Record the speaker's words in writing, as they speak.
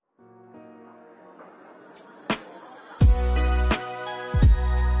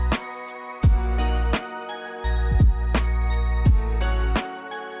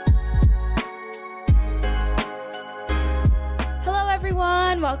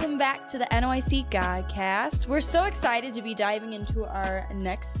Welcome back to the NOIC Godcast. We're so excited to be diving into our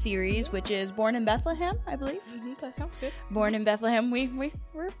next series, which is Born in Bethlehem, I believe. Mm-hmm, that sounds good. Born in Bethlehem.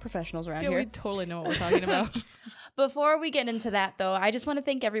 We're professionals around here. We totally know what we're talking about. Before we get into that, though, I just want to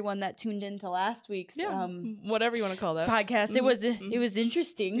thank everyone that tuned into last week's whatever you want to call that podcast. Mm-hmm. It was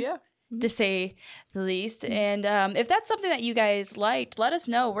interesting. Yeah. To say the least. And if that's something that you guys liked, let us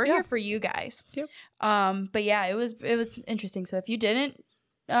know. We're here for you guys. Yep. But yeah, it was interesting. So if you didn't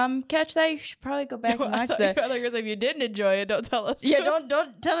catch that, you should probably go back and watch that. If you didn't enjoy it, don't tell us. Yeah, don't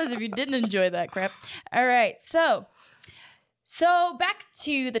tell us if you didn't enjoy that crap. All right, so back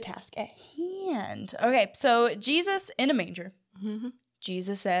to the task at hand. Okay, so Jesus in a manger. Mm-hmm.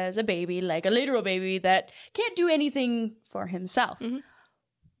 Jesus as a baby, like a literal baby that can't do anything for himself. Mm-hmm.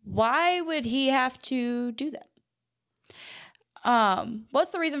 Why would he have to do that?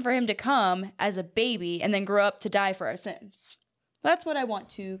 What's the reason for him to come as a baby and then grow up to die for our sins? That's what I want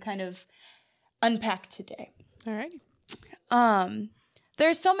to kind of unpack today. All right.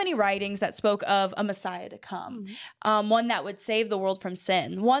 There's so many writings that spoke of a Messiah to come, one that would save the world from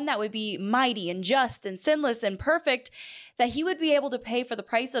sin, one that would be mighty and just and sinless and perfect, that he would be able to pay for the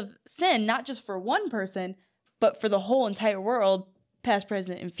price of sin, not just for one person, but for the whole entire world, past,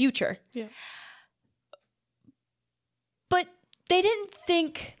 present, and future. Yeah. But they didn't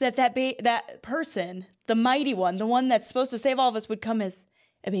think that person, the mighty one, the one that's supposed to save all of us, would come as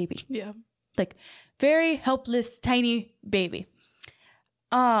a baby. Yeah. Like, very helpless, tiny baby.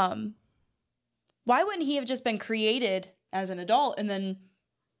 Why wouldn't he have just been created as an adult and then,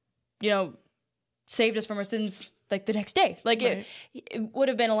 saved us from our sins like the next day? Like it would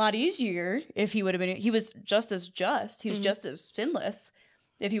have been a lot easier if he would have been. He was just as just. He was just as sinless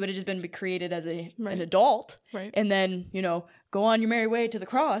if he would have just been created as an adult, and then go on your merry way to the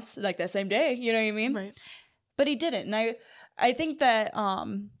cross like that same day. You know what I mean? Right. But he didn't, and I think that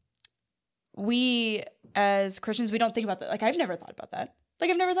we as Christians, we don't think about that. Like I've never thought about that. Like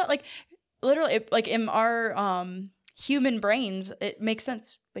I've never thought, like literally, like in our human brains, it makes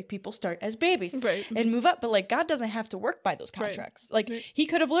sense. Like people start as babies and move up, but like God doesn't have to work by those contracts. Like he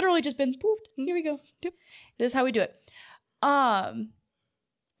could have literally just been poofed. Here we go. Yep. This is how we do it.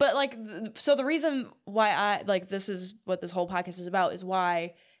 But like, so the reason why this is what this whole podcast is about is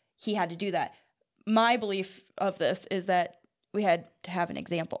why he had to do that. My belief of this is that we had to have an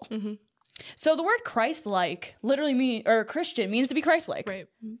example. Mm-hmm. So the word Christ-like literally Christian means to be Christ-like. Right.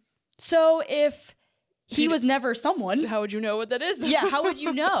 So if he was never someone, how would you know what that is? Yeah, how would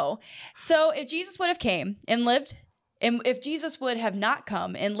you know? So if Jesus would have came and lived, and if Jesus would have not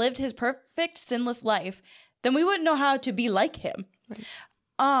come and lived his perfect sinless life, then we wouldn't know how to be like him. Right.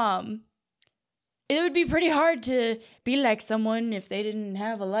 It would be pretty hard to be like someone if they didn't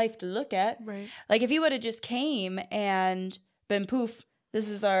have a life to look at. Right. Like if he would have just came and been poof, this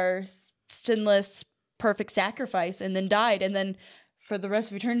is our sinless, perfect sacrifice, and then died, and then for the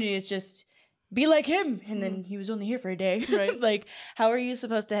rest of eternity is just be like him, and then he was only here for a day. Right. Like, how are you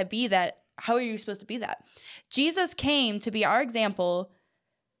supposed to be that? How are you supposed to be that? Jesus came to be our example,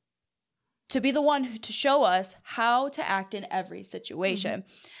 to be the one to show us how to act in every situation.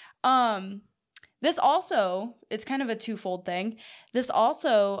 This also, it's kind of a twofold thing. This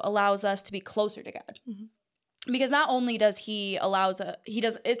also allows us to be closer to God. Mm-hmm. Because not only does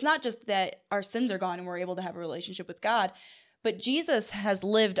it's not just that our sins are gone and we're able to have a relationship with God, but Jesus has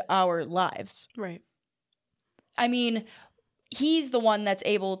lived our lives. Right. I mean, he's the one that's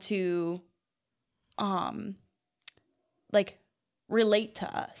able to, relate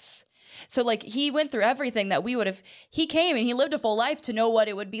to us. So, like, he went through everything that we would have. He came and he lived a full life to know what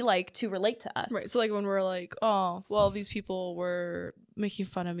it would be like to relate to us. Right. So, like, when we're like, oh, well, these people were making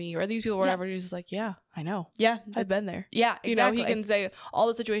fun of me, or these people, whatever, he's just like, yeah, I know. Yeah. I've been there. Yeah, exactly. He can say all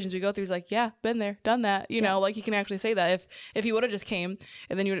the situations we go through. He's like, yeah, been there, done that. You know, like, he can actually say that. If he would have just came,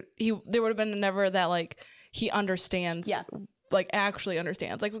 and then there would have been never that, like, he understands. Yeah. Like, actually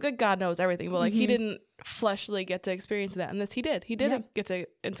understands. Like, God knows everything, but like he didn't fleshly get to experience that, and this he did. He didn't get to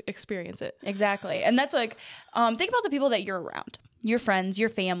experience it. Exactly. And that's like, think about the people that you're around, your friends, your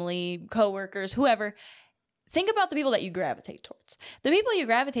family, coworkers, whoever. Think about the people that you gravitate towards. The people you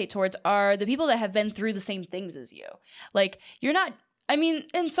gravitate towards are the people that have been through the same things as you. Like, you're not, I mean,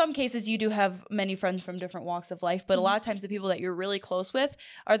 in some cases you do have many friends from different walks of life, but a lot of times the people that you're really close with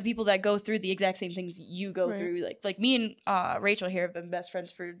are the people that go through the exact same things you go through. Like me and Rachel here have been best friends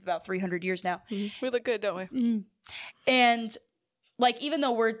for about 300 years now. Mm-hmm. We look good, don't we? Mm-hmm. And like, even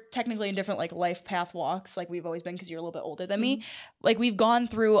though we're technically in different like life path walks, like we've always been, because you're a little bit older than me, like we've gone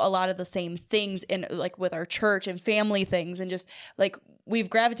through a lot of the same things in like with our church and family things, and just like we've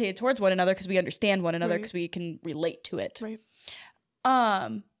gravitated towards one another because we understand one another, because we can relate to it. Right.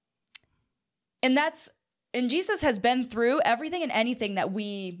 And Jesus has been through everything and anything that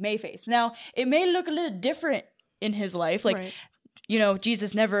we may face. Now, it may look a little different in his life. Like, Right. you know,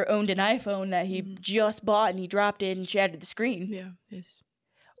 Jesus never owned an iPhone that he just bought and he dropped it and shattered the screen. Yeah. It's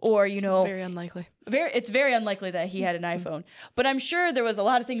Or, you know, very unlikely. it's very unlikely that he had an iPhone. But I'm sure there was a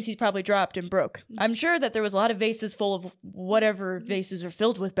lot of things he's probably dropped and broke. I'm sure that there was a lot of vases full of whatever vases are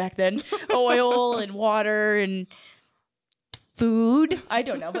filled with back then. Oil and water and food. I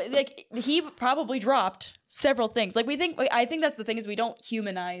don't know. But like he probably dropped several things. Like I think that's the thing is we don't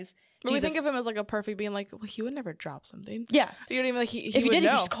humanize But we Jesus. think of him as like a perfect being, like, well, he would never drop something. Yeah. You know what I mean? Like If he would did,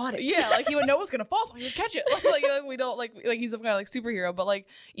 know. he just caught it. Yeah, like he would know what's gonna fall, so he would catch it. Like we don't like he's some kind of like superhero. But like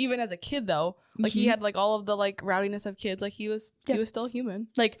even as a kid though, like he had like all of the like rowdiness of kids. Like he was still human.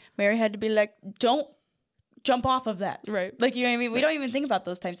 Like Mary had to be like, don't jump off of that. Right. Like, you know what I mean? We don't even think about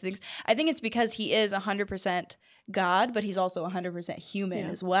those types of things. I think it's because he is 100% God, but he's also 100% human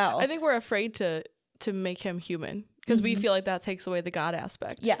as well. I think we're afraid to make him human because we feel like that takes away the God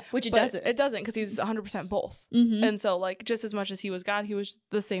aspect. Yeah, which it But doesn't. It doesn't because he's 100% both. And so like just as much as he was God, he was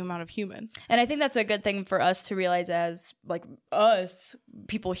the same amount of human. And I think that's a good thing for us to realize as like us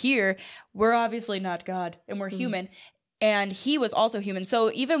people here, we're obviously not God and we're human. And he was also human.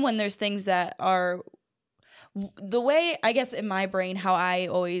 So even when there's things that are the way, I guess in my brain, how I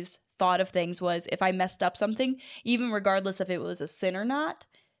always thought of things was if I messed up something, even regardless if it was a sin or not,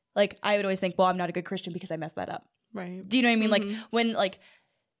 like I would always think, well, I'm not a good Christian because I messed that up. Right. Do you know what I mean? Like when like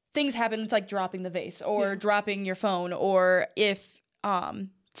things happen, it's like dropping the vase or dropping your phone, or if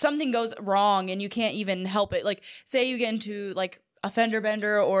something goes wrong and you can't even help it. Like say you get into like a fender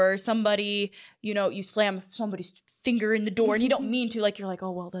bender or somebody, you know, you slam somebody's finger in the door and you don't mean to, like you're like,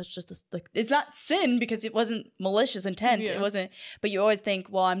 oh well, that's just like it's not sin because it wasn't malicious intent. It wasn't, but you always think,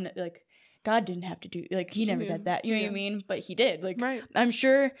 well, I'm like God didn't have to do, like he never did that. You know what I mean? But he did. Like I'm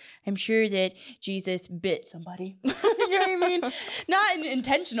sure that Jesus bit somebody. You know what I mean? Not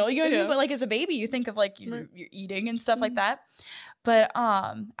intentional, you know what I mean? But like as a baby, you think of like you're eating and stuff like that. But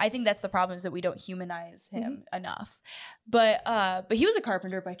I think that's the problem is that we don't humanize him enough. But he was a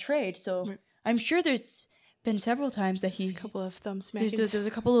carpenter by trade, so I'm sure there's been several times that a couple of thumb smackings. There's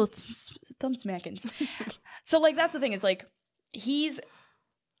a couple of thumb smackings. So like that's the thing is like he's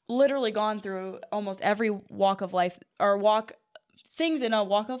literally gone through almost every walk of life or things in a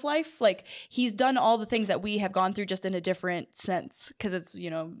walk of life. Like he's done all the things that we have gone through just in a different sense because it's, you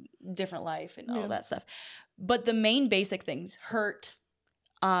know, different life and all that stuff. But the main basic things, hurt,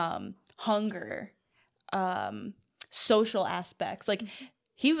 hunger, social aspects, like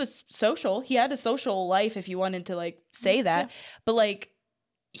he was social. He had a social life if you wanted to like say that. But like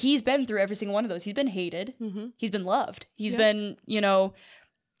he's been through every single one of those. He's been hated. He's been loved. He's been, you know,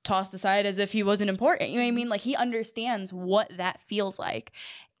 tossed aside as if he wasn't important. You know what I mean? Like he understands what that feels like.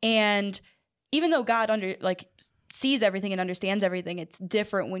 And even though God sees everything and understands everything, it's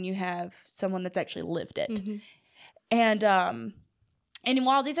different when you have someone that's actually lived it. And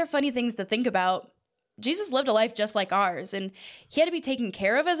while these are funny things to think about, Jesus lived a life just like ours, and he had to be taken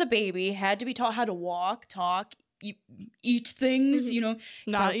care of as a baby, had to be taught how to walk, talk, eat things, you know,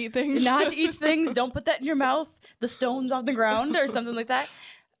 not eat things, don't put that in your mouth, the stones on the ground or something like that.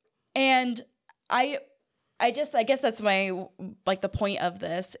 And I guess that's my, like, the point of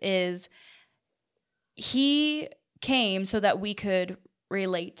this is he came so that we could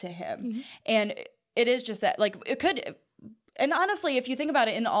relate to him. And it is just that, like, it could, and honestly, if you think about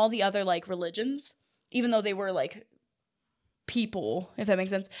it, in all the other, like, religions, even though they were, like, people, if that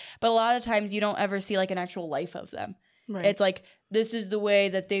makes sense, but a lot of times you don't ever see, like, an actual life of them. Right. It's like, this is the way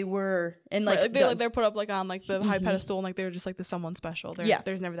that they were, and like, they're put up like on like the high pedestal, and like they're just like the someone special.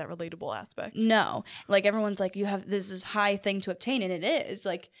 There's never that relatable aspect. No, like everyone's like, you have this high thing to obtain, and it is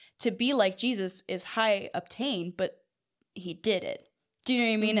like to be like Jesus is high obtained, but he did it. Do you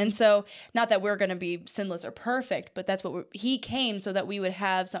know what I mean? And so, not that we're going to be sinless or perfect, but that's what he came so that we would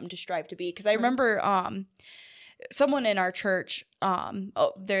have something to strive to be. Because I remember someone in our church,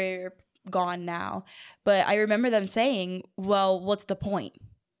 they're gone now, but I remember them saying, well, what's the point?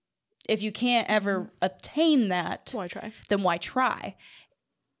 If you can't ever obtain that, why try? Then why try?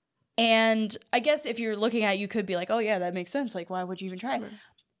 And I guess if you're looking at it, you could be like, oh yeah, that makes sense. Like, why would you even try? Right.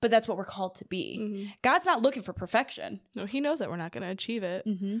 But that's what we're called to be. God's not looking for perfection. No, he knows that we're not going to achieve it,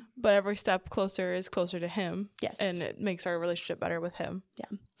 but every step closer is closer to him. Yes. And it makes our relationship better with him.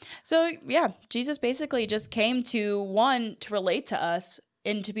 Yeah. So yeah, Jesus basically just came to relate to us,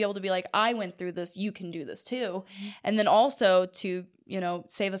 and to be able to be like, I went through this, you can do this too. And then also to, you know,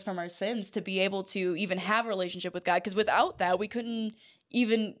 save us from our sins, to be able to even have a relationship with God. Because without that, we couldn't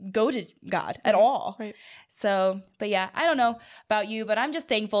even go to God at all. Right. So, but yeah, I don't know about you, but I'm just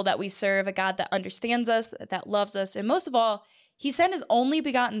thankful that we serve a God that understands us, that loves us. And most of all, he sent his only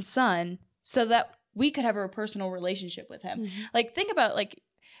begotten son so that we could have a personal relationship with him. Mm-hmm. Like, think about, like,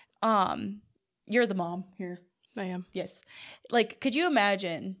 you're the mom here. I am. Yes. Like, could you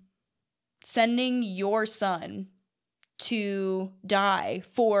imagine sending your son to die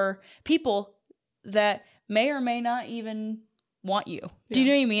for people that may or may not even want you? Do you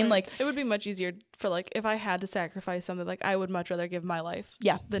know what I mean? Right. Like, it would be much easier for, like, if I had to sacrifice something, like, I would much rather give my life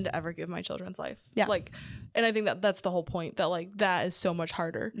than to ever give my children's life. Yeah. Like, and I think that that's the whole point, that, like, that is so much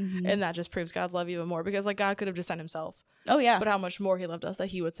harder. Mm-hmm. And that just proves God's love even more, because, like, God could have just sent himself. oh yeah. But how much more he loved us that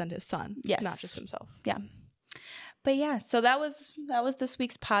he would send his son. Yes. Not just himself. Yeah. But yeah, so that was this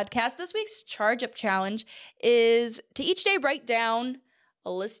week's podcast. This week's Charge Up Challenge is to each day write down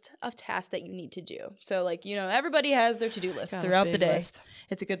a list of tasks that you need to do. So, like, you know, everybody has their to-do list throughout the day. List.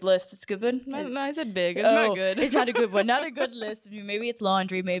 It's a good list. It's a good one. No, I said big. It's not good. It's not a good one. Not a good list. Maybe it's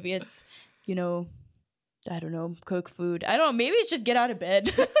laundry. Maybe it's, you know, I don't know, cook food. I don't know. Maybe it's just get out of bed.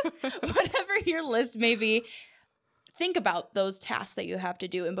 Whatever your list may be, think about those tasks that you have to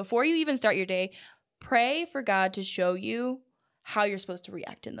do. And before you even start your day, pray for God to show you how you're supposed to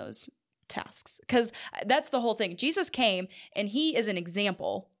react in those tasks. Because that's the whole thing. Jesus came and he is an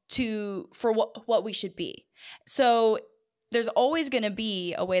example for what we should be. So there's always going to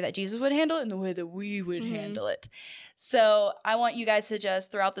be a way that Jesus would handle it and the way that we would handle it. So I want you guys to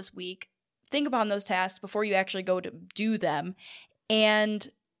just throughout this week, think upon those tasks before you actually go to do them, and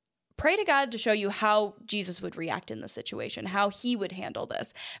pray to God to show you how Jesus would react in this situation, how he would handle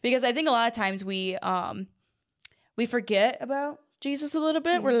this. Because I think a lot of times we forget about Jesus a little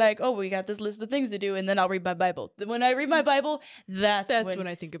bit. We're like, oh, we got this list of things to do, and then I'll read my Bible. When I read my Bible, that's when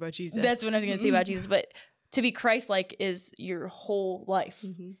I think about Jesus. That's when I'm going to think about Jesus. But to be Christ-like is your whole life.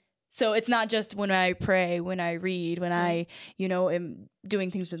 Mm-hmm. So it's not just when I pray, when I read, when I, you know, am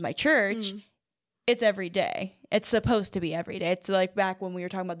doing things with my church. It's every day. It's supposed to be every day. It's like back when we were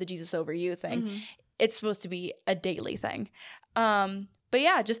talking about the Jesus over you thing. It's supposed to be a daily thing. But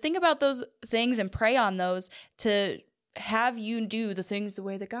yeah, just think about those things and pray on those to have you do the things the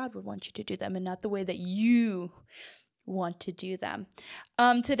way that God would want you to do them and not the way that you want to do them.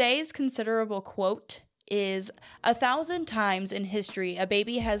 Today's considerable quote is, 1,000 times in history, a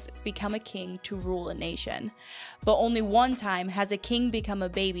baby has become a king to rule a nation, but only one time has a king become a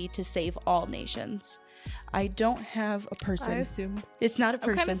baby to save all nations. I don't have a person. I assume. It's not a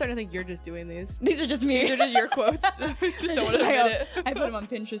person. I'm kind of starting to think you're just doing these. These are just me. These are just your quotes. Just don't want to admit it. I put them on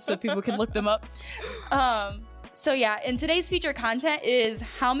Pinterest so people can look them up. So yeah, and today's featured content is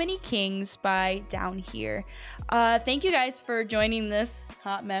How Many Kings by Down Here. Thank you guys for joining this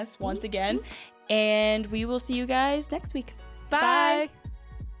hot mess once again. And we will see you guys next week. Bye.